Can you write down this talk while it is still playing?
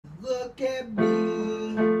look at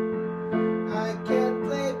me, I can't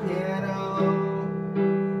play piano,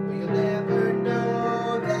 but you'll never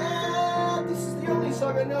know that this is the only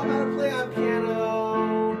song I know how to play on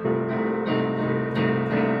piano.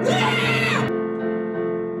 Yeah!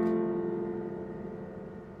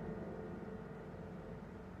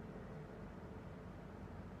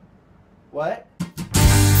 What?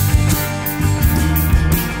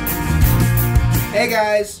 Hey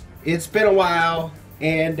guys, it's been a while,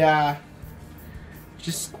 and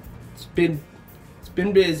it's been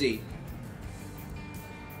busy.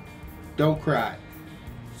 Don't cry.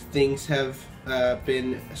 Things have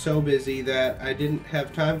been so busy that I didn't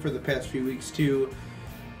have time for the past few weeks to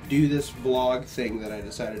do this vlog thing that I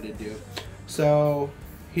decided to do. So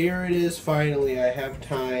here it is, finally I have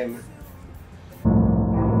time.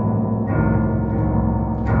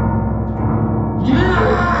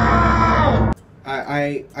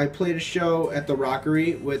 I played a show at the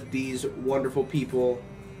Rockery with these wonderful people.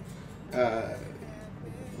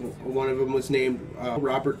 One of them was named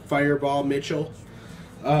Robert Fireball Mitchell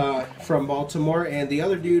from Baltimore, and the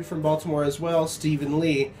other dude from Baltimore as well, Stephen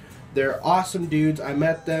Lee. They're awesome dudes. I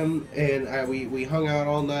met them, and we hung out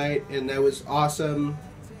all night, and that was awesome.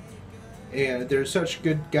 And they're such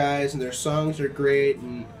good guys, and their songs are great,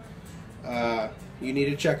 and you need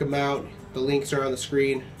to check them out. The links are on the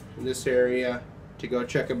screen in this area to go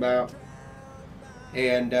check them out.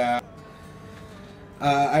 And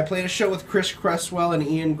I played a show with Chris Cresswell and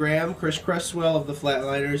Ian Graham. Chris Cresswell of the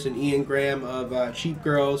Flatliners and Ian Graham of Cheap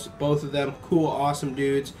Girls. Both of them cool, awesome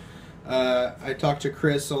dudes. I talked to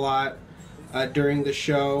Chris a lot during the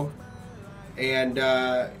show, and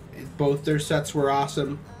both their sets were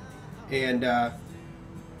awesome. And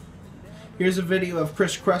here's a video of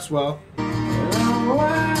Chris Cresswell.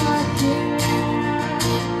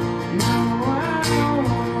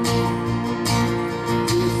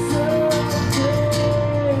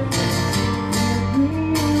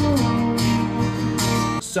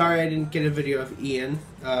 Sorry I didn't get a video of Ian,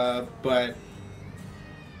 but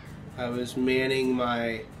I was manning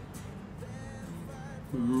my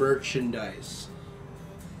merchandise.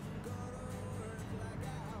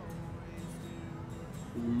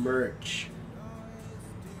 Merch.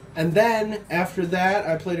 And then, after that,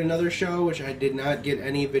 I played another show, which I did not get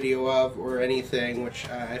any video of or anything, which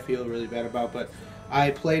I feel really bad about, but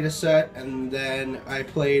I played a set, and then I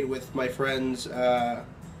played with my friends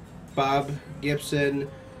Bob Gibson,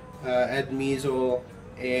 Ed Measle,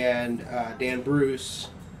 and Dan Bruce.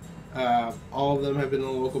 All of them have been in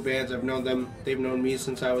the local bands. I've known them. They've known me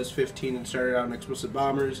since I was 15 and started out in Explicit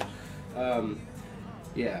Bombers.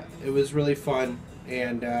 Yeah, it was really fun,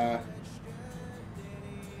 and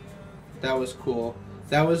that was cool.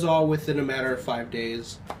 That was all within a matter of 5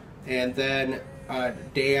 days. And then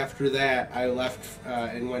day after that, I left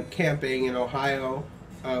and went camping in Ohio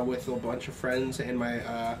with a bunch of friends and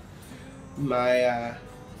my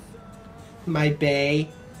bae.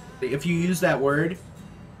 If you use that word,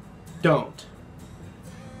 don't.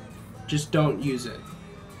 Just don't use it.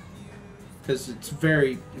 Because it's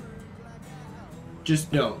very...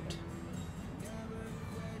 Just don't.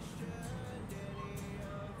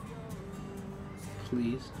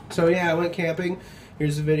 Please. So yeah, I went camping.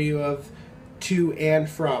 Here's a video of To and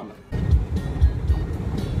From.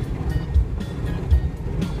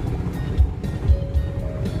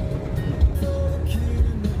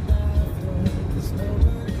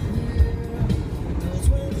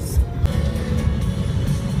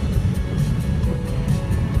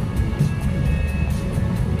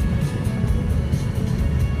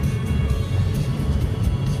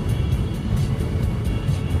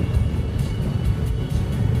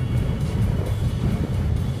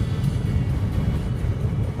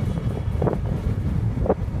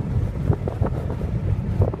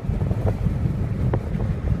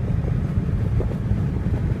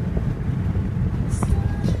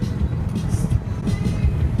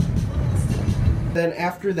 Then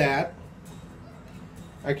after that,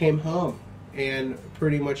 I came home and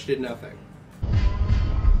pretty much did nothing.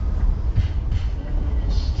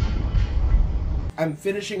 I'm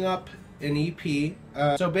finishing up an EP.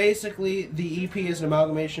 So basically, the EP is an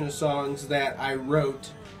amalgamation of songs that I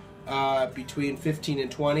wrote between 15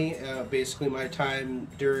 and 20. Basically, my time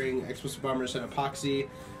during Explicit Bombers and Epoxy.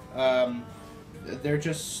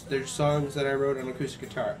 They're songs that I wrote on acoustic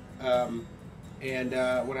guitar. And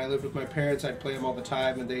when I lived with my parents, I'd play them all the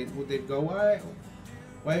time, and they'd go, why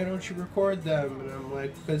don't you record them? And I'm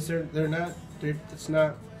like, because it's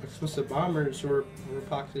not Explicit Bombers or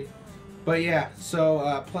Epoxy. But yeah,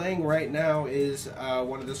 so playing right now is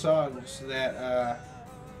one of the songs that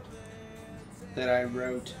I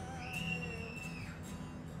wrote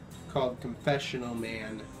called Confessional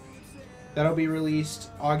Man. That'll be released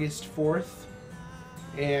August 4th,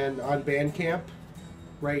 and on Bandcamp,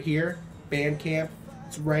 right here. Bandcamp,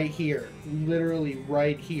 it's right here. Literally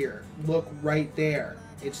right here. Look right there.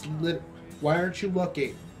 It's Why aren't you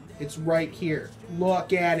looking? It's right here.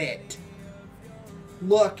 Look at it.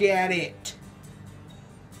 Look at it.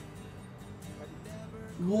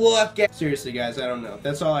 Look at... Seriously, guys, I don't know.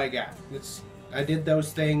 That's all I got. I did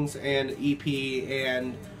those things and EP,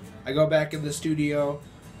 and I go back in the studio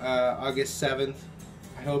August 7th.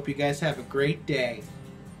 I hope you guys have a great day.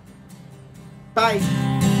 Bye.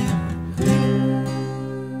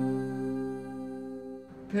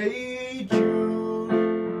 Pay